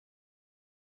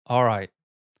All right.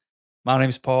 My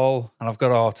name's Paul, and I've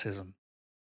got autism,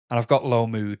 and I've got low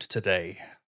mood today.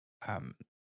 Um,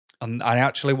 and I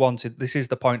actually wanted this is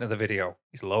the point of the video.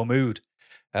 Is low mood,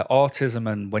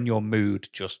 autism, and when your mood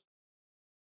just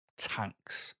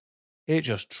tanks, it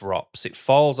just drops. It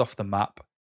falls off the map.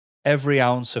 Every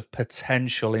ounce of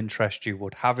potential interest you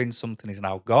would have in something is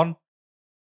now gone,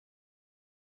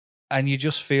 and you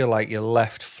just feel like you're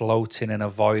left floating in a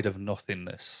void of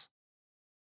nothingness.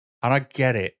 And I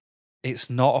get it.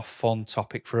 It's not a fun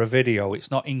topic for a video.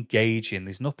 It's not engaging.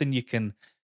 There's nothing you can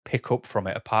pick up from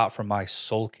it apart from my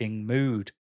sulking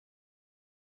mood.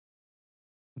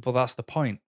 But that's the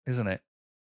point, isn't it?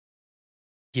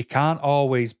 You can't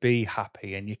always be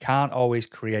happy and you can't always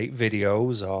create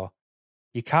videos or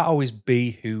you can't always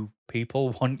be who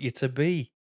people want you to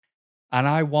be. And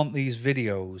I want these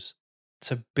videos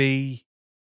to be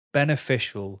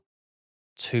beneficial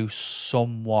to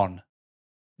someone.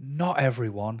 Not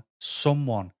everyone,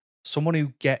 someone. Someone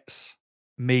who gets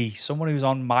me, someone who's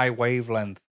on my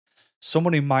wavelength,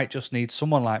 someone who might just need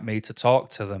someone like me to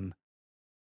talk to them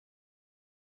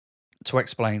to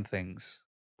explain things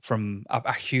from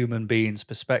a human being's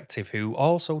perspective who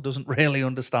also doesn't really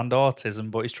understand autism,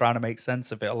 but is trying to make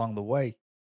sense of it along the way.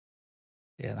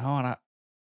 And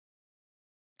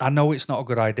I know it's not a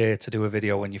good idea to do a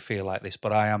video when you feel like this,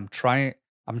 but I'm trying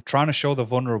to show the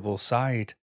vulnerable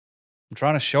side. I'm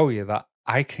trying to show you that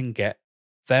I can get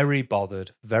very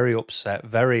bothered, very upset,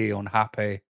 very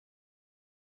unhappy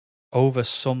over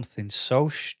something so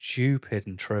stupid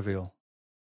and trivial.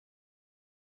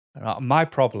 My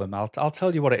problem, I'll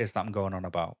tell you what it is that I'm going on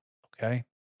about. Okay,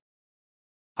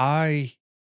 I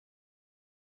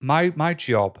my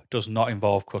job does not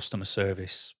involve customer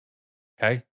service.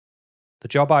 Okay, the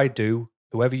job I do,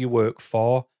 whoever you work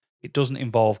for, it doesn't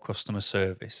involve customer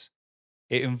service.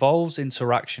 It involves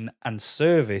interaction and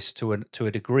service to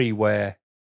a degree where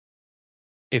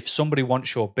if somebody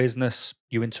wants your business,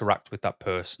 you interact with that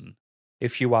person.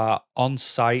 If you are on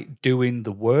site doing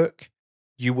the work,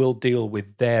 you will deal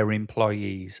with their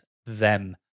employees,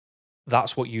 them.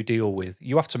 That's what you deal with.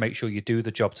 You have to make sure you do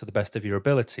the job to the best of your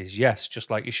abilities. Yes,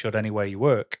 just like you should anywhere you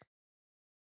work.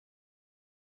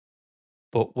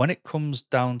 But when it comes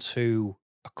down to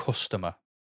a customer,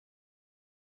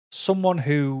 someone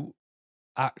who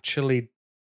actually,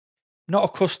 not a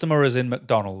customer as in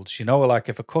McDonald's, like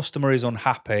if a customer is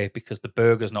unhappy because the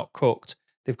burger's not cooked,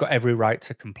 they've got every right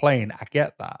to complain. I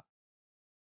get that.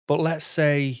 But let's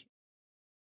say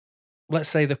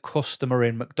the customer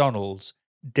in McDonald's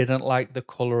didn't like the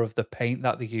color of the paint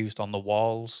that they used on the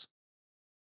walls.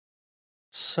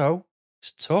 So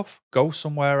it's tough. Go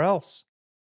somewhere else.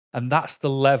 And that's the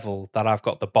level that I've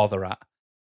got the bother at.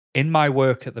 In my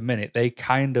work at the minute, they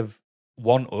kind of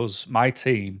want us, my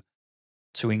team,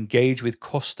 to engage with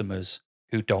customers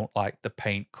who don't like the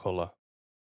paint color.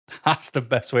 That's the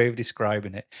best way of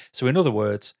describing it. So, in other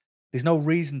words, there's no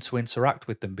reason to interact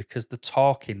with them because they're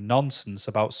talking nonsense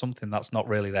about something that's not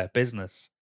really their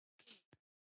business.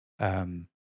 Um,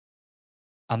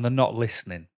 and they're not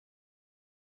listening.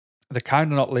 They're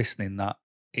kind of not listening that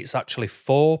it's actually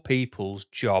four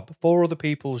other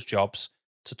people's jobs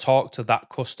to talk to that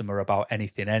customer about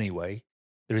anything anyway.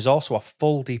 There is also a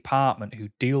full department who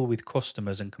deal with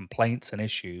customers and complaints and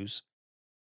issues.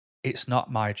 It's not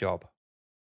my job.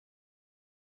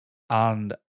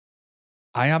 And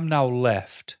I am now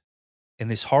left in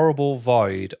this horrible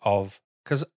void of,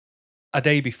 because a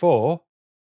day before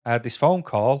I had this phone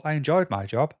call, I enjoyed my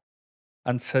job.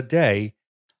 And today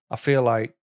I feel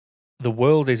like the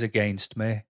world is against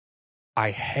me.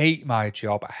 I hate my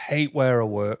job. I hate where I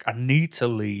work. I need to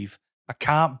leave. I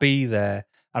can't be there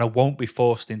and I won't be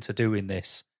forced into doing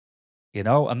this,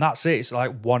 And that's it. It's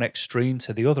like one extreme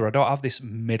to the other. I don't have this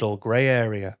middle gray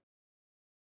area.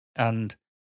 And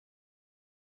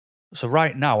so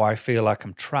right now I feel like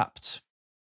I'm trapped.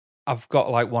 I've got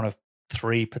like one of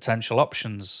three potential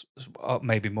options,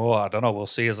 maybe more. I don't know. We'll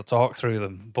see as I talk through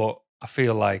them. But I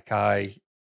feel like I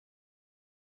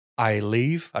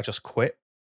leave. I just quit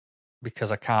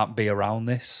because I can't be around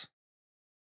this.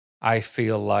 I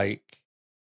feel like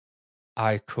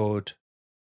I could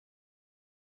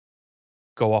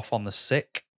go off on the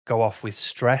sick, go off with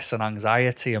stress and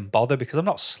anxiety and bother because I'm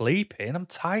not sleeping. I'm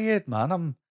tired,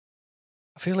 man.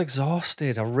 I feel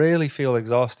exhausted. I really feel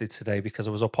exhausted today because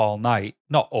I was up all night.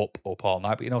 Not up all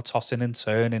night, but tossing and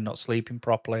turning, not sleeping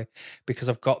properly because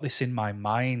I've got this in my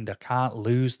mind. I can't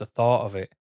lose the thought of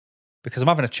it because I'm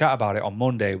having a chat about it on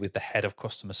Monday with the head of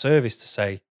customer service to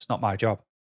say it's not my job.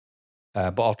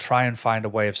 But I'll try and find a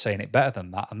way of saying it better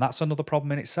than that. And that's another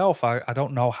problem in itself. I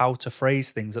don't know how to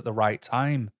phrase things at the right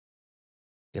time.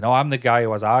 I'm the guy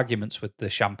who has arguments with the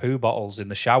shampoo bottles in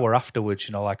the shower afterwards,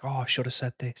 like, "Oh, I should have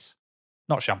said this."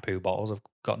 Not shampoo bottles, I've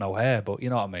got no hair, but you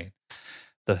know what I mean?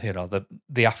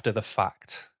 The after the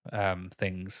fact,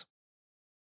 things.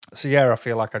 So, yeah, I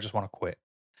feel like I just wanna quit.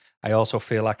 I also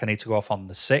feel like I need to go off on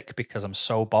the sick because I'm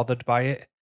so bothered by it.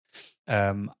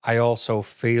 I also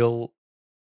feel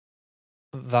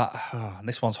that and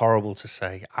this one's horrible to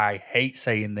say. I hate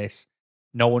saying this.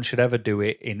 No one should ever do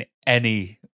it in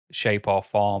any shape or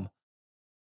form,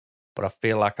 but I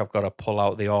feel like I've got to pull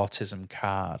out the autism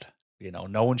card.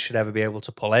 No one should ever be able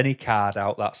to pull any card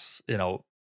out that's,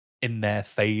 in their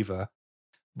favor.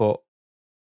 But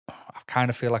I kind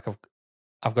of feel like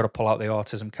I've got to pull out the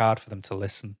autism card for them to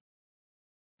listen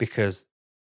because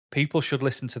people should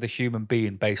listen to the human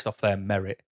being based off their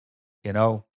merit.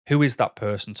 Who is that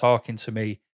person talking to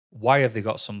me? Why have they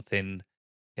got something,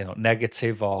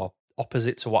 negative or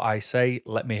opposite to what I say?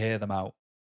 Let me hear them out.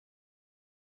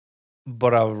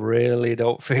 But I really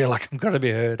don't feel like I'm gonna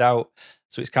be heard out.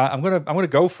 So it's kind I'm gonna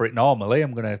go for it normally.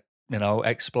 I'm gonna,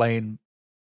 explain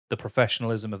the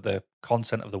professionalism of the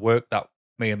content of the work that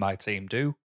me and my team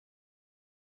do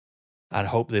and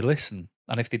hope they listen.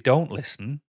 And if they don't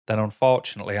listen, then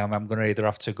unfortunately I'm gonna either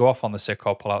have to go off on the sick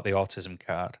or pull out the autism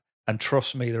card. And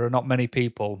trust me, there are not many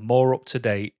people more up to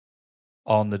date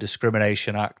on the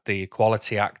Discrimination Act, the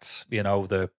Equality Act,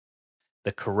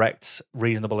 the correct,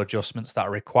 reasonable adjustments that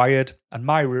are required. And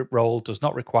my role does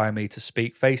not require me to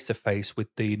speak face to face with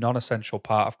the non essential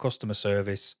part of customer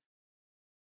service.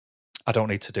 I don't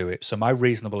need to do it. So, my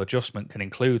reasonable adjustment can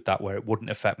include that where it wouldn't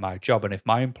affect my job. And if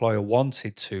my employer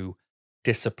wanted to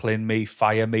discipline me,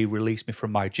 fire me, release me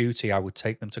from my duty, I would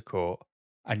take them to court.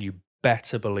 And you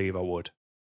better believe I would.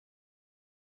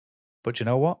 But you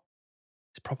know what?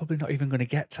 It's probably not even going to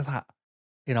get to that.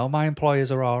 My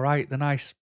employers are all right. They're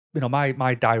nice.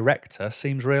 My director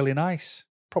seems really nice.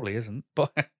 Probably isn't,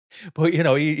 but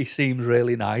he seems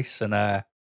really nice and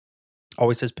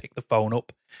always says pick the phone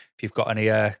up if you've got any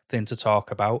thing to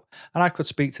talk about. And I could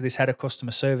speak to this head of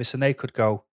customer service, and they could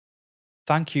go,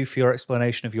 "Thank you for your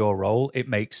explanation of your role. It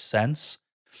makes sense.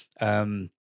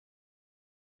 Um,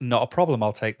 Not a problem.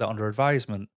 I'll take that under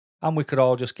advisement." And we could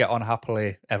all just get on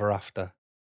happily ever after.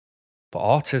 But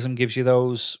autism gives you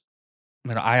those.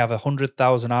 I have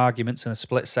 100,000 arguments in a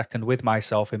split second with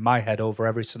myself in my head over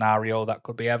every scenario that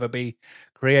could ever be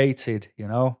created.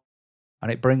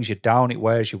 And it brings you down, it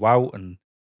wears you out, and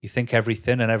you think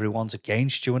everything and everyone's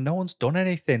against you, and no one's done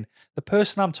anything. The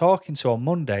person I'm talking to on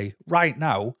Monday, right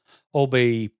now, will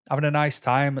be having a nice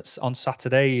time on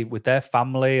Saturday with their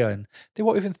family, and they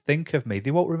won't even think of me.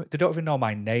 They don't even know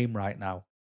my name right now.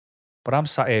 But I'm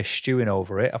sat here stewing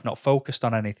over it. I've not focused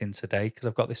on anything today because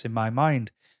I've got this in my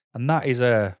mind. And that is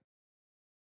an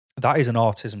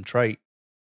autism trait.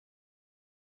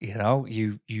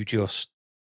 You just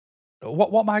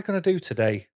what am I gonna do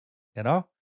today? You know?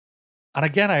 And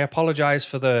again, I apologize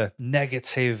for the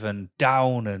negative and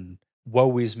down and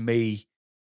woe is me,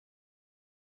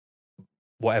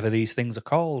 whatever these things are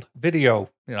called.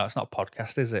 Video. It's not a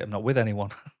podcast, is it? I'm not with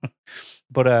anyone.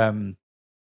 But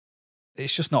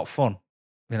it's just not fun.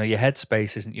 Your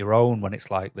headspace isn't your own when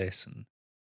it's like this. And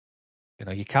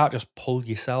you can't just pull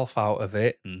yourself out of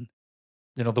it. And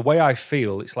the way I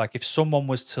feel, it's like if someone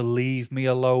was to leave me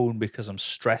alone because I'm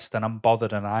stressed and I'm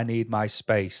bothered and I need my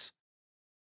space,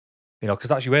 because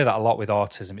that's you hear that a lot with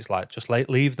autism. It's like just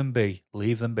leave them be,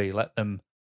 leave them be, let them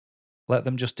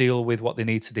just deal with what they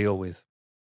need to deal with.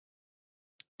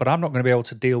 But I'm not going to be able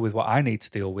to deal with what I need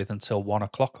to deal with until 1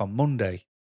 o'clock on Monday.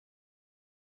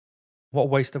 What a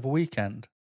waste of a weekend.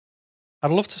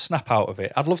 I'd love to snap out of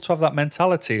it. I'd love to have that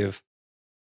mentality of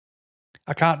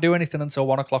I can't do anything until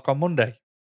 1 o'clock on Monday.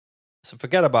 So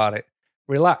forget about it.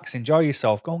 Relax, enjoy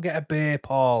yourself. Go and get a beer,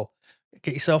 Paul.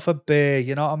 Get yourself a beer.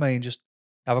 You know what I mean? Just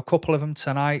have a couple of them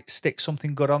tonight. Stick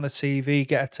something good on the TV.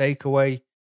 Get a takeaway.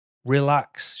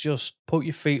 Relax. Just put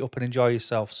your feet up and enjoy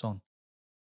yourself, son.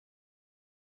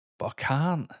 But I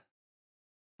can't.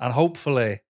 And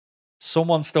hopefully,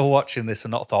 someone's still watching this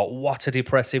and not thought, what a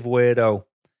depressive weirdo.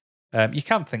 You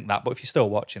can think that, but if you're still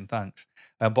watching, thanks.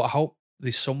 But I hope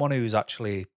there's someone who's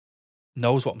actually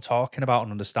knows what I'm talking about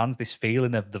and understands this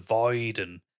feeling of the void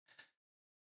and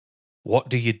what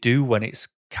do you do when it's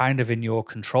kind of in your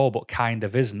control but kind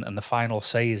of isn't and the final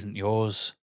say isn't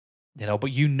yours,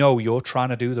 but you're trying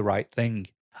to do the right thing.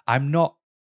 I'm not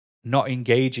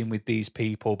engaging with these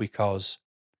people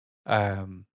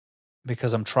um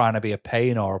because I'm trying to be a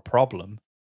pain or a problem,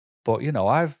 but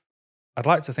I'd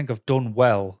like to think I've done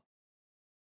well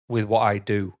with what I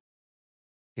do.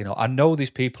 I know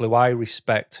these people who I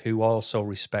respect who also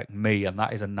respect me, and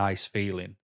that is a nice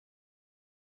feeling.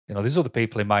 There's other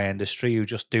people in my industry who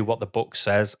just do what the book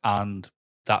says and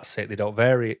that's it. They don't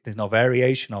vary. There's no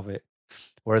variation of it.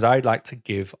 Whereas I'd like to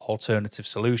give alternative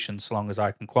solutions so long as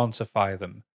I can quantify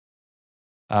them.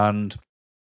 And,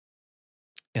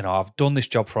 I've done this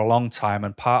job for a long time.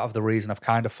 And part of the reason I've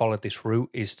kind of followed this route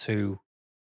is to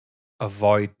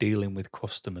avoid dealing with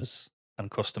customers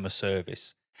and customer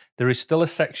service. There is still a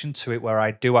section to it where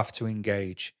I do have to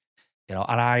engage, and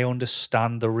I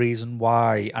understand the reason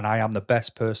why, and I am the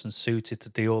best person suited to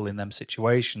deal in them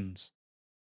situations.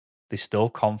 There's still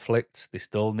conflict, there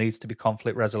still needs to be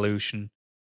conflict resolution.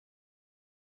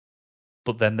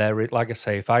 But then like I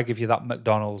say, if I give you that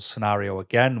McDonald's scenario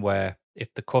again, where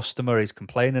if the customer is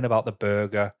complaining about the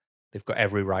burger, they've got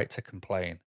every right to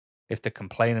complain. If they're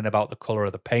complaining about the color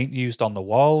of the paint used on the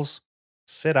walls,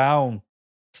 sit down,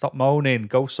 stop moaning,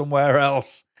 go somewhere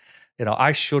else.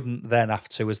 I shouldn't then have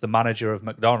to, as the manager of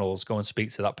McDonald's, go and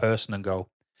speak to that person and go,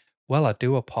 well, I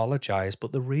do apologize,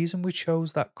 but the reason we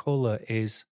chose that color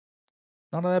is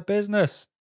none of their business.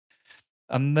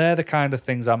 And they're the kind of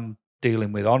things I'm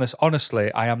dealing with.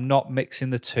 Honestly, I am not mixing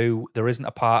the two. There isn't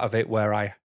a part of it where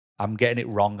I'm getting it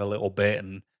wrong a little bit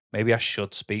and maybe I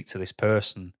should speak to this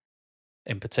person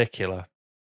in particular.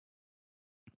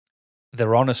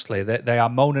 They're honestly, they are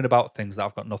moaning about things that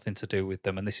I've got nothing to do with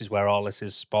them. And this is where all this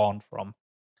is spawned from.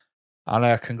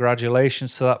 And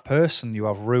congratulations to that person. You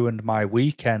have ruined my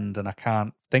weekend and I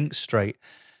can't think straight.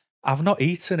 I've not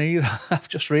eaten either. I've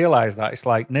just realized that it's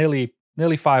like nearly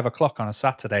 5 o'clock on a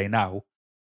Saturday now.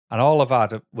 And all I've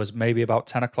had was maybe about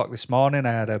 10 o'clock this morning.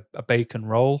 I had a bacon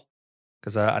roll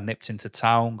because I nipped into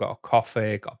town, got a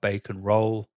coffee, got a bacon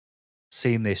roll.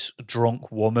 Seen this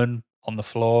drunk woman on the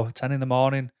floor, 10 in the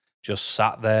morning, just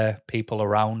sat there, people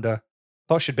around her.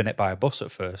 Thought she'd been hit by a bus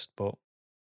at first, but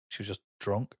she was just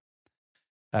drunk.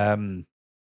 And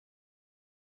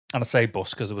I say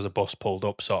bus because there was a bus pulled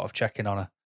up, sort of checking on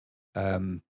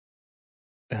her.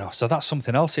 So that's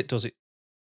something else it does.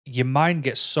 Your mind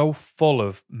gets so full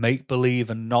of make believe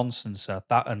and nonsense and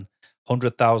that and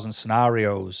 100,000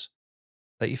 scenarios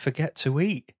that you forget to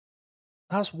eat.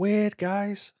 That's weird,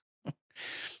 guys.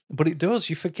 But it does.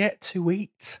 You forget to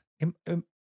eat.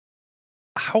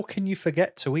 How can you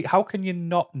forget to eat? How can you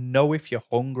not know if you're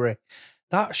hungry?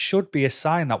 That should be a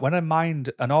sign that when an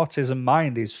autism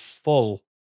mind is full,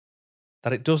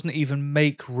 that it doesn't even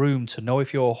make room to know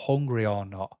if you're hungry or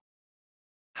not.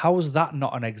 How is that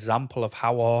not an example of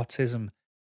how autism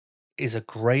is a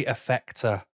great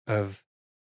effector of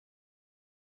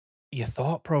your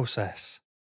thought process,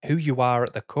 who you are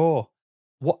at the core?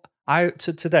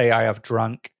 Today I have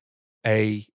drank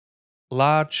a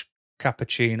large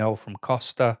cappuccino from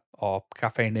Costa or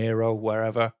Cafe Nero,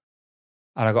 wherever,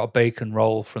 and I got a bacon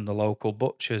roll from the local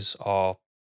butchers or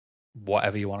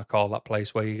whatever you want to call that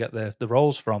place where you get the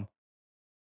rolls from.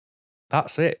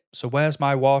 That's it. So where's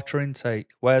my water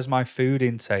intake? Where's my food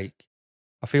intake?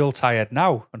 I feel tired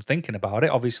now and thinking about it.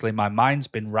 Obviously, my mind's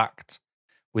been racked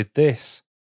with this.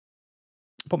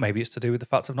 But maybe it's to do with the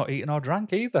fact I've not eaten or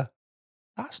drank either.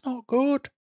 That's not good.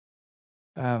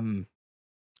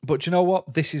 But you know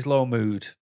what? This is low mood.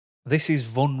 This is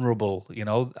vulnerable.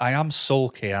 I am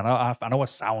sulky. I know I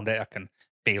sound it. I can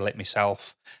feel it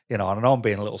myself. And I know I'm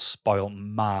being a little spoiled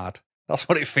mad. That's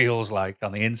what it feels like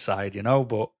on the inside,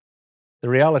 But the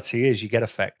reality is you get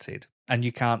affected and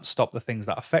you can't stop the things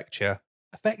that affect you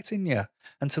affecting you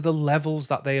and to the levels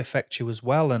that they affect you as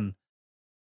well. And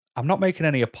I'm not making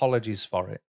any apologies for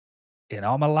it.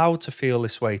 I'm allowed to feel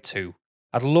this way too.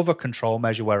 I'd love a control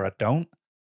measure where I don't,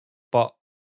 but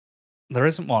there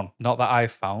isn't one, not that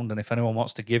I've found. And if anyone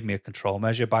wants to give me a control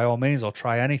measure, by all means, I'll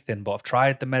try anything. But I've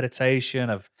tried the meditation,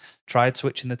 I've tried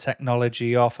switching the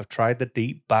technology off, I've tried the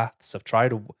deep baths, I've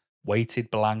tried a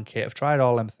weighted blanket, I've tried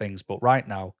all them things. But right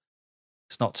now,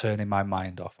 it's not turning my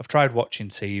mind off. I've tried watching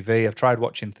TV, I've tried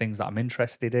watching things that I'm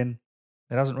interested in.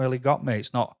 It hasn't really got me.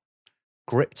 It's not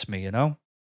gripped me,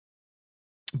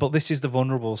 But this is the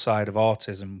vulnerable side of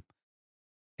autism,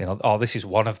 this is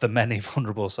one of the many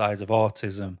vulnerable sides of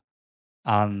autism.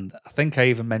 And I think I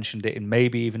even mentioned it in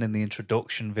maybe even in the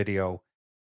introduction video.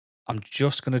 I'm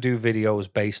just going to do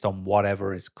videos based on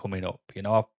whatever is coming up.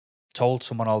 I've told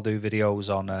someone I'll do videos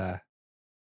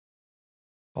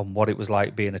on what it was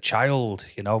like being a child.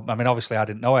 I mean, obviously I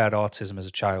didn't know I had autism as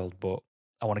a child, but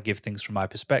I want to give things from my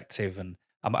perspective. And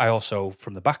I also,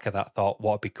 from the back of that, thought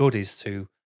what would be good is to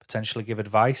potentially give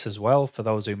advice as well for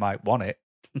those who might want it.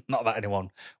 Not that anyone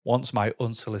wants my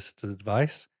unsolicited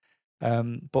advice.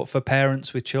 But for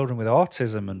parents with children with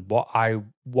autism and what I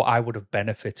would have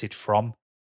benefited from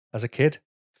as a kid,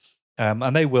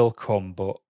 and they will come.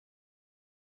 But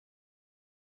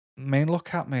I mean,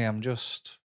 look at me. I'm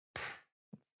just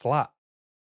flat.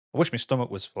 I wish my stomach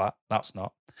was flat. That's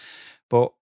not.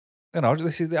 But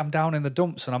I'm down in the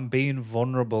dumps and I'm being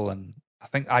vulnerable, and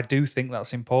I do think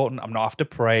that's important. I'm not after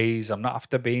praise. I'm not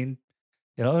after being,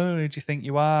 oh, who do you think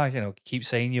you are? Keep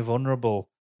saying you're vulnerable.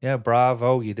 Yeah,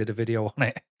 bravo, you did a video on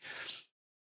it.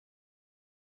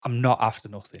 I'm not after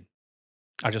nothing.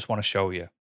 I just want to show you.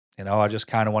 I just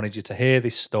kind of wanted you to hear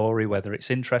this story, whether it's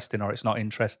interesting or it's not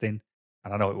interesting.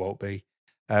 And I know it won't be.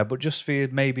 But just for you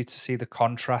maybe to see the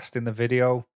contrast in the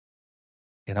video.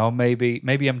 Maybe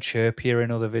I'm chirpier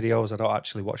in other videos. I don't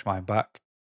actually watch mine back.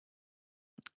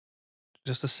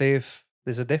 Just to see if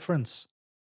there's a difference.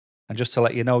 And just to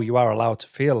let you know, you are allowed to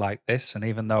feel like this. And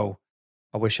even though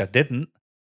I wish I didn't,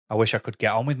 I wish I could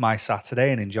get on with my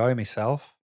Saturday and enjoy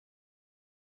myself.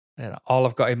 All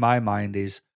I've got in my mind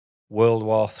is World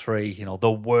War III,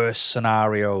 the worst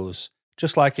scenarios.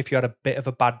 Just like if you had a bit of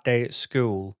a bad day at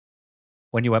school,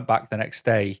 when you went back the next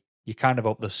day, you kind of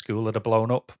hope the school had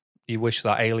blown up. You wish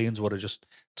that aliens would have just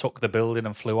took the building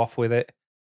and flew off with it,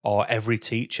 or every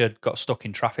teacher got stuck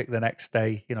in traffic the next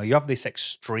day. You have this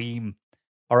extreme,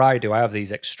 or I do, I have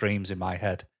these extremes in my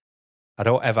head. I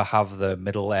don't ever have the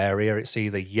middle area. It's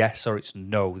either yes or it's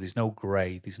no. There's no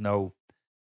grey. There's no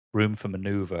room for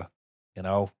maneuver, you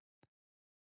know?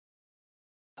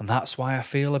 And that's why I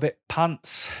feel a bit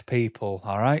pants, people.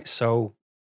 All right. So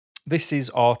this is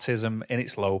autism in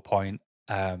its low point,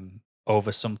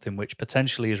 over something which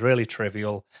potentially is really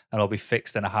trivial and I'll be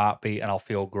fixed in a heartbeat and I'll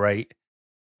feel great,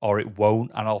 or it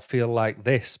won't and I'll feel like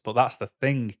this. But that's the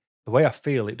thing. The way I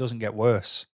feel, it doesn't get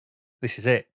worse. This is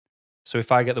it. So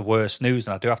if I get the worst news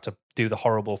and I do have to do the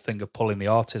horrible thing of pulling the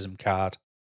autism card,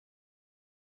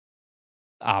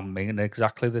 I'm in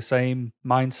exactly the same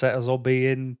mindset as I'll be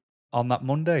in on that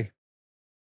Monday.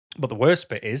 But the worst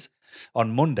bit is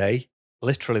on Monday,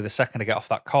 literally the second I get off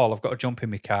that call, I've got to jump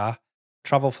in my car,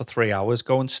 travel for 3 hours,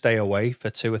 go and stay away for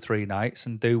 2 or 3 nights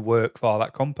and do work for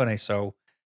that company. So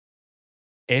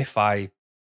if I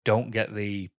don't get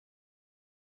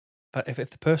but if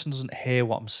the person doesn't hear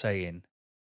what I'm saying,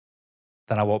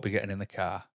 then I won't be getting in the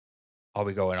car. I'll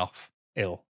be going off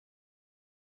ill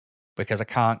because I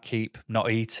can't keep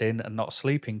not eating and not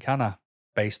sleeping, can I?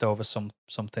 Based over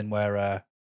something where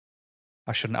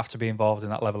I shouldn't have to be involved in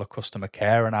that level of customer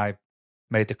care, and I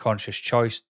made the conscious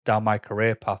choice down my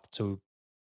career path to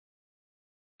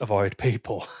avoid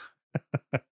people.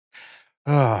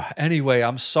 Anyway,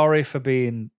 I'm sorry for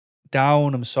being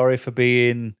down. I'm sorry for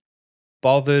being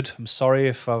bothered. I'm sorry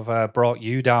if I've brought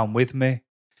you down with me.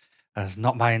 That's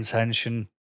not my intention.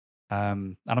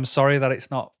 And I'm sorry that it's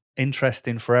not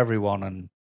interesting for everyone. And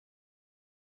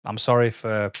I'm sorry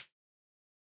for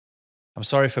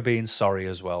being sorry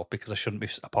as well, because I shouldn't be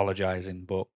apologizing.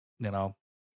 But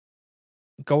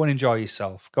go and enjoy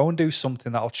yourself. Go and do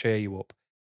something that'll cheer you up.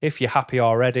 If you're happy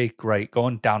already, great. Go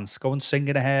and dance. Go and sing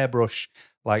in a hairbrush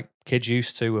like kids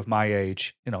used to of my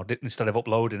age. Instead of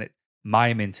uploading it,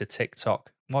 miming to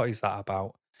TikTok. What is that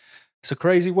about? It's a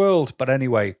crazy world. But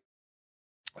anyway,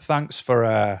 thanks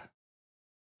for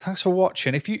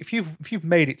watching. If you've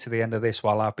made it to the end of this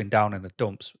while I've been down in the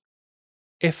dumps,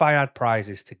 if I had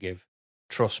prizes to give,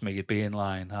 trust me, you'd be in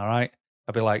line. All right,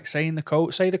 I'd be like, say the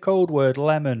code word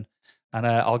lemon, and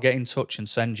I'll get in touch and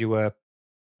send you a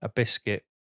biscuit.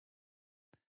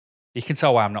 You can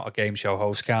tell why I'm not a game show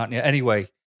host, can't you? Anyway,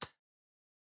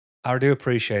 I do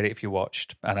appreciate it if you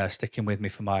watched and sticking with me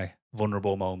for my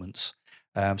vulnerable moments.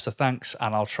 So thanks,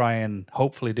 and I'll try and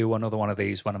hopefully do another one of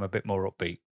these when I'm a bit more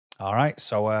upbeat. All right,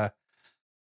 so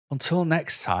until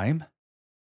next time,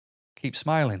 keep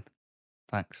smiling.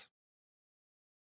 Thanks.